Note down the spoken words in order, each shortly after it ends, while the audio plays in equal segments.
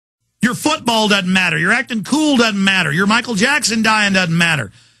Your football doesn't matter. Your acting cool doesn't matter. Your Michael Jackson dying doesn't matter.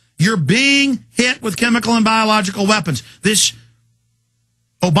 You're being hit with chemical and biological weapons. This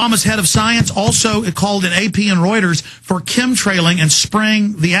Obama's head of science also called in AP and Reuters for chemtrailing and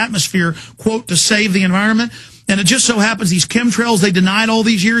spraying the atmosphere, quote, to save the environment. And it just so happens these chemtrails they denied all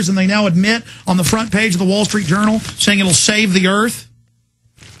these years, and they now admit on the front page of the Wall Street Journal saying it'll save the earth.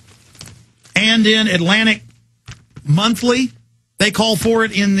 And in Atlantic Monthly, they call for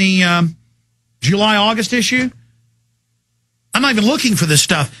it in the July-August issue. I'm not even looking for this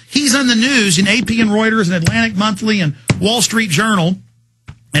stuff. He's on the news in AP and Reuters and Atlantic Monthly and Wall Street Journal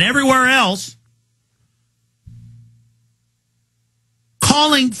and everywhere else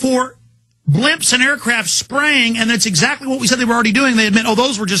calling for blimps and aircraft spraying, and that's exactly what we said they were already doing. They admit, oh,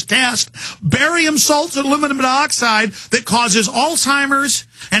 those were just tests. Barium salts and aluminum dioxide that causes Alzheimer's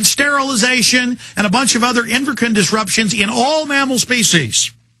and sterilization and a bunch of other endocrine disruptions in all mammal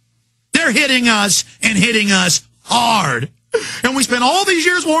species. They're hitting us and hitting us hard. And we spent all these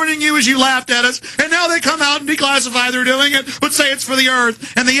years warning you as you laughed at us, and now they come out and declassify they're doing it, but say it's for the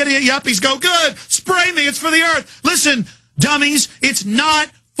earth. And the idiot yuppies go, good, spray me, it's for the earth. Listen, dummies, it's not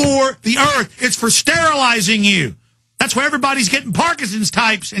for the earth. It's for sterilizing you. That's why everybody's getting Parkinson's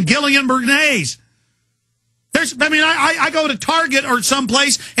types and Guillain-Barré's. I go to Target or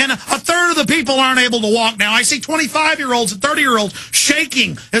someplace, and a third of the people aren't able to walk now. I see 25-year-olds and 30-year-olds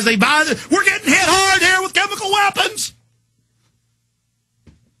shaking as they buy the... We're getting hit hard here with chemical weapons.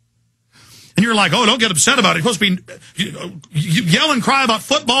 And you're like, oh, don't get upset about it. You're supposed to be you yell and cry about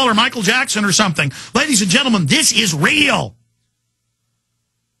football or Michael Jackson or something. Ladies and gentlemen, this is real.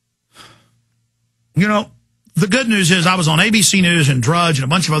 You know, the good news is I was on ABC News and Drudge and a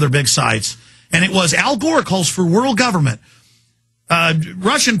bunch of other big sites, and it was Al Gore calls for world government.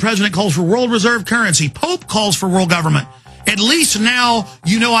 Russian president calls for world reserve currency. Pope calls for world government. At least now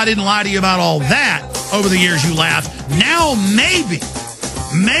you know I didn't lie to you about all that over the years you laughed. Now maybe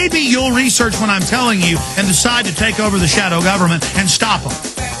you'll research what I'm telling you and decide to take over the shadow government and stop them.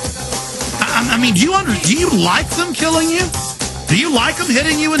 I mean, do you like them killing you? Do you like them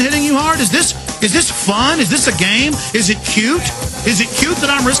hitting you and hitting you hard? Is this fun? Is this a game? Is it cute? Is it cute that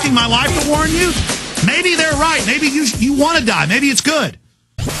I'm risking my life to warn you? Maybe they're right. Maybe you want to die. Maybe it's good.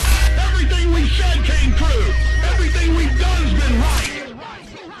 Everything we said came true. Everything we've done has been right.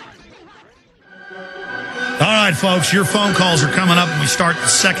 All right, folks, your phone calls are coming up when we start the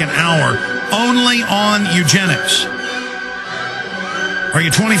second hour, only on Eugenics. Are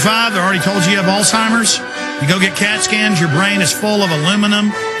you 25? They already told you have Alzheimer's? You go get CAT scans, your brain is full of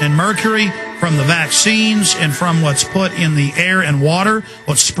aluminum and mercury from the vaccines and from what's put in the air and water,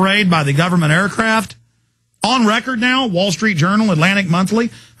 what's sprayed by the government aircraft. On record now, Wall Street Journal, Atlantic Monthly.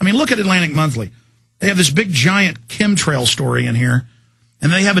 I mean, look at Atlantic Monthly. They have this big, giant chemtrail story in here,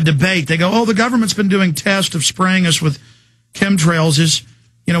 and they have a debate. They go, oh, the government's been doing tests of spraying us with chemtrails. Is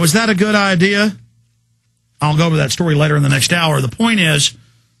that a good idea? I'll go over that story later in the next hour. The point is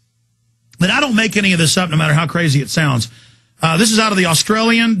that I don't make any of this up, no matter how crazy it sounds. This is out of the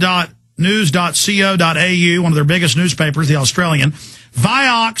Australian.news.co.au, one of their biggest newspapers, the Australian.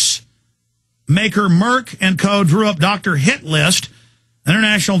 Vioxx maker Merck & Co. drew up Dr. Hit List. An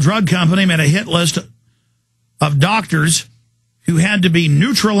international drug company made a hit list of doctors who had to be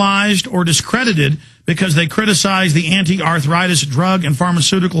neutralized or discredited because they criticized the anti-arthritis drug and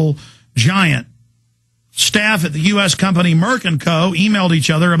pharmaceutical giant. Staff at the U.S. company Merck & Co. emailed each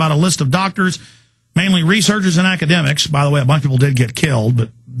other about a list of doctors, mainly researchers and academics. By the way, a bunch of people did get killed,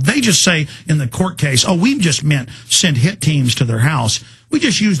 but they just say in the court case, oh, we just meant send hit teams to their house. We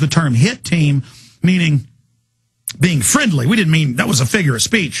just used the term hit team, meaning being friendly. We didn't mean that was a figure of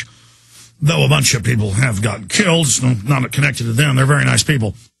speech, though a bunch of people have gotten killed. It's not connected to them. They're very nice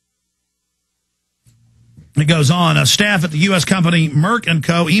people. It goes on. Staff at the U.S. company Merck &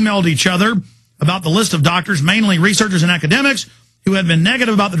 Co. emailed each other about the list of doctors, mainly researchers and academics, who had been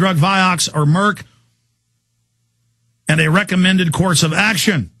negative about the drug Vioxx or Merck, and a recommended course of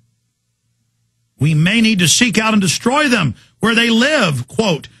action. We may need to seek out and destroy them where they live,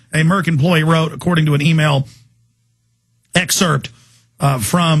 quote, a Merck employee wrote, according to an email excerpt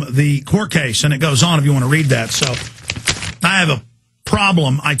from the court case. And it goes on if you want to read that. So I have a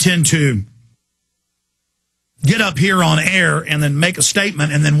problem. I tend to get up here on air and then make a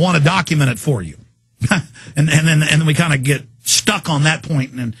statement and then want to document it for you. and then we kind of get stuck on that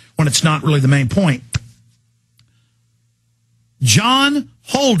point and when it's not really the main point. John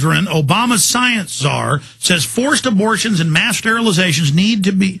Holdren, Obama's science czar, says forced abortions and mass sterilizations need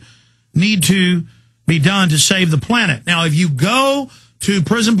to be done to save the planet. Now, if you go to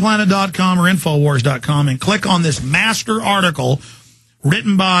prisonplanet.com or Infowars.com and click on this master article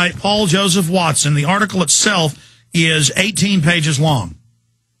written by Paul Joseph Watson. The article itself is 18 pages long.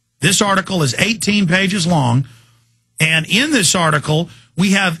 This article is 18 pages long, and in this article,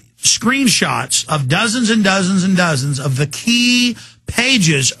 we have screenshots of dozens and dozens and dozens of the key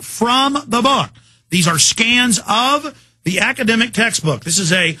pages from the book. These are scans of the academic textbook. This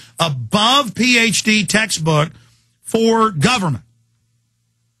is a above PhD textbook for government.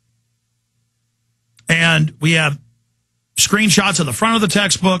 And we have screenshots of the front of the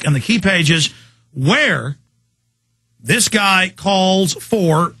textbook and the key pages where this guy calls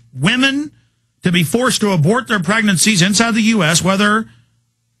for women to be forced to abort their pregnancies inside the U.S., whether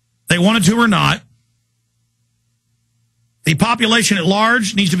they wanted to or not. The population at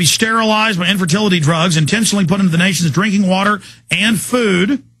large needs to be sterilized by infertility drugs intentionally put into the nation's drinking water and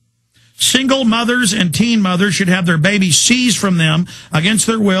food. Single mothers and teen mothers should have their babies seized from them against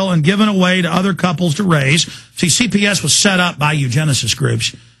their will and given away to other couples to raise. See, CPS was set up by eugenicist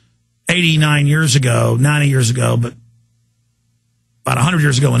groups 89 years ago, 90 years ago, but about 100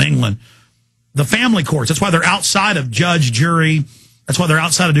 years ago in England. The family courts, that's why they're outside of judge, jury. That's why they're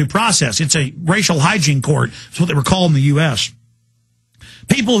outside of due process. It's a racial hygiene court. That's what they were called in the U.S.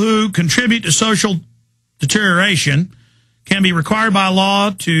 People who contribute to social deterioration can be required by law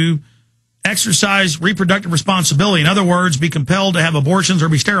to exercise reproductive responsibility. In other words, be compelled to have abortions or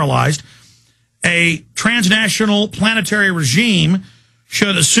be sterilized. A transnational planetary regime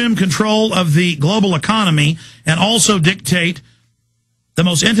should assume control of the global economy and also dictate the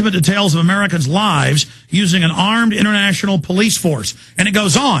most intimate details of Americans' lives using an armed international police force. And it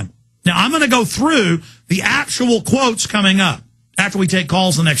goes on. Now, I'm going to go through the actual quotes coming up after we take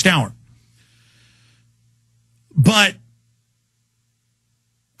calls the next hour. But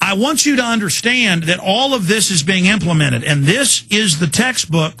I want you to understand that all of this is being implemented, and this is the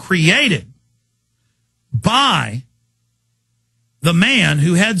textbook created by the man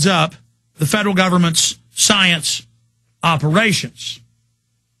who heads up the federal government's science operations.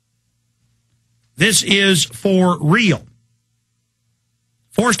 This is for real.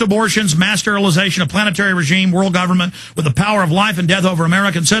 Forced abortions, mass sterilization, a planetary regime, world government with the power of life and death over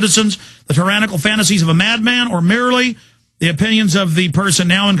American citizens, the tyrannical fantasies of a madman, or merely the opinions of the person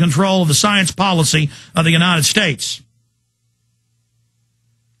now in control of the science policy of the United States.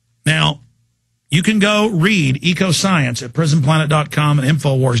 Now, you can go read Ecoscience at prisonplanet.com and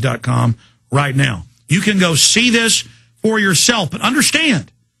Infowars.com right now. You can go see this for yourself, but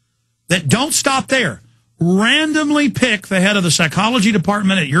understand that don't stop there. Randomly pick the head of the psychology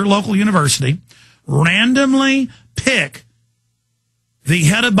department at your local university. Randomly pick the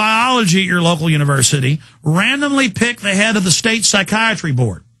head of biology at your local university. Randomly pick the head of the state psychiatry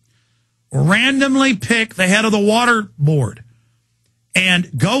board. Randomly pick the head of the water board.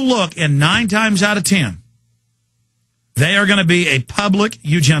 And go look, and 9 times out of 10, they are going to be a public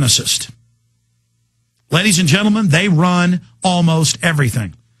eugenicist. Ladies and gentlemen, they run almost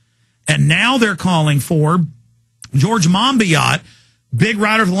everything. And now they're calling for George Monbiot, big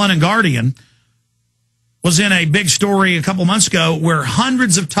writer of the London Guardian, was in a big story a couple months ago where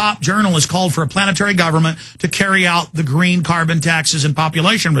hundreds of top journalists called for a planetary government to carry out the green carbon taxes and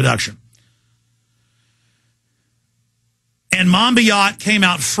population reduction. And Monbiot came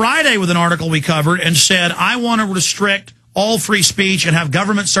out Friday with an article we covered and said, I want to restrict all free speech and have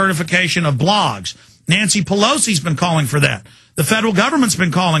government certification of blogs. Nancy Pelosi's been calling for that. The federal government's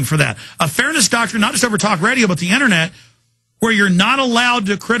been calling for that. A fairness doctrine, not just over talk radio, but the internet, where you're not allowed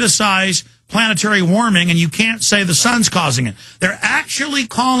to criticize planetary warming and you can't say the sun's causing it. They're actually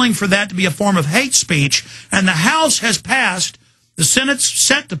calling for that to be a form of hate speech, and the House has passed, the Senate's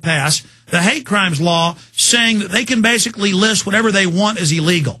set to pass, the hate crimes law, saying that they can basically list whatever they want as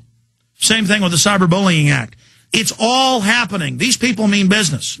illegal. Same thing with the Cyberbullying Act. It's all happening. These people mean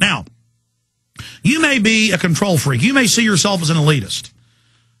business. Now, you may be a control freak. You may see yourself as an elitist.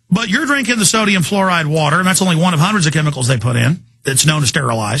 But you're drinking the sodium fluoride water, and that's only one of hundreds of chemicals they put in that's known to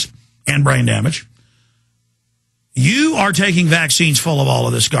sterilize and brain damage. You are taking vaccines full of all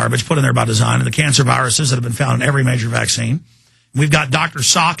of this garbage put in there by design, and the cancer viruses that have been found in every major vaccine. We've got Dr.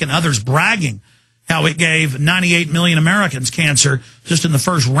 Salk and others bragging how it gave 98 million Americans cancer just in the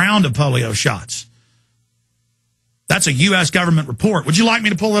first round of polio shots. That's a U.S. government report. Would you like me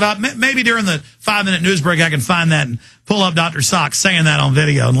to pull it up? Maybe during the 5-minute news break I can find that and pull up Dr. Salk saying that on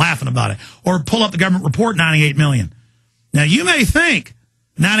video and laughing about it. Or pull up the government report, 98 million. Now, you may think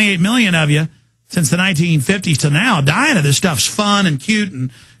 98 million of you since the 1950s to now dying of this stuff's fun and cute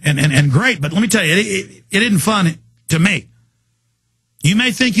and great. But let me tell you, it isn't fun to me. You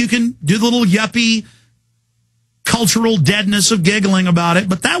may think you can do the little yuppie cultural deadness of giggling about it,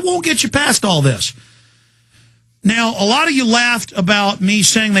 but that won't get you past all this. Now, a lot of you laughed about me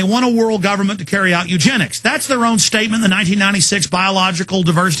saying they want a world government to carry out eugenics. That's their own statement, the 1996 Biological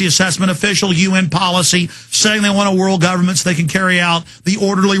Diversity Assessment official UN policy, saying they want a world government so they can carry out the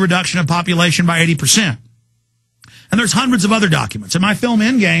orderly reduction of population by 80%. And there's hundreds of other documents. And my film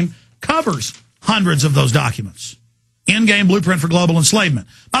Endgame covers hundreds of those documents. Endgame Blueprint for Global Enslavement.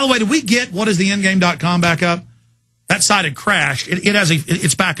 By the way, did we get whatistheendgame.com back up? That site had crashed.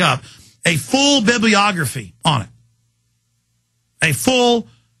 It's back up. A full bibliography on it. A full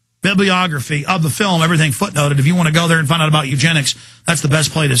bibliography of the film, everything footnoted. If you want to go there and find out about eugenics, that's the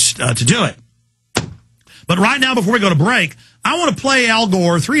best place to do it. But right now, before we go to break, I want to play Al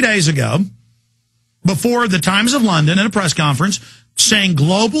Gore 3 days ago before the Times of London in a press conference saying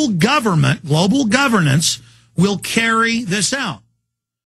global governance will carry this out.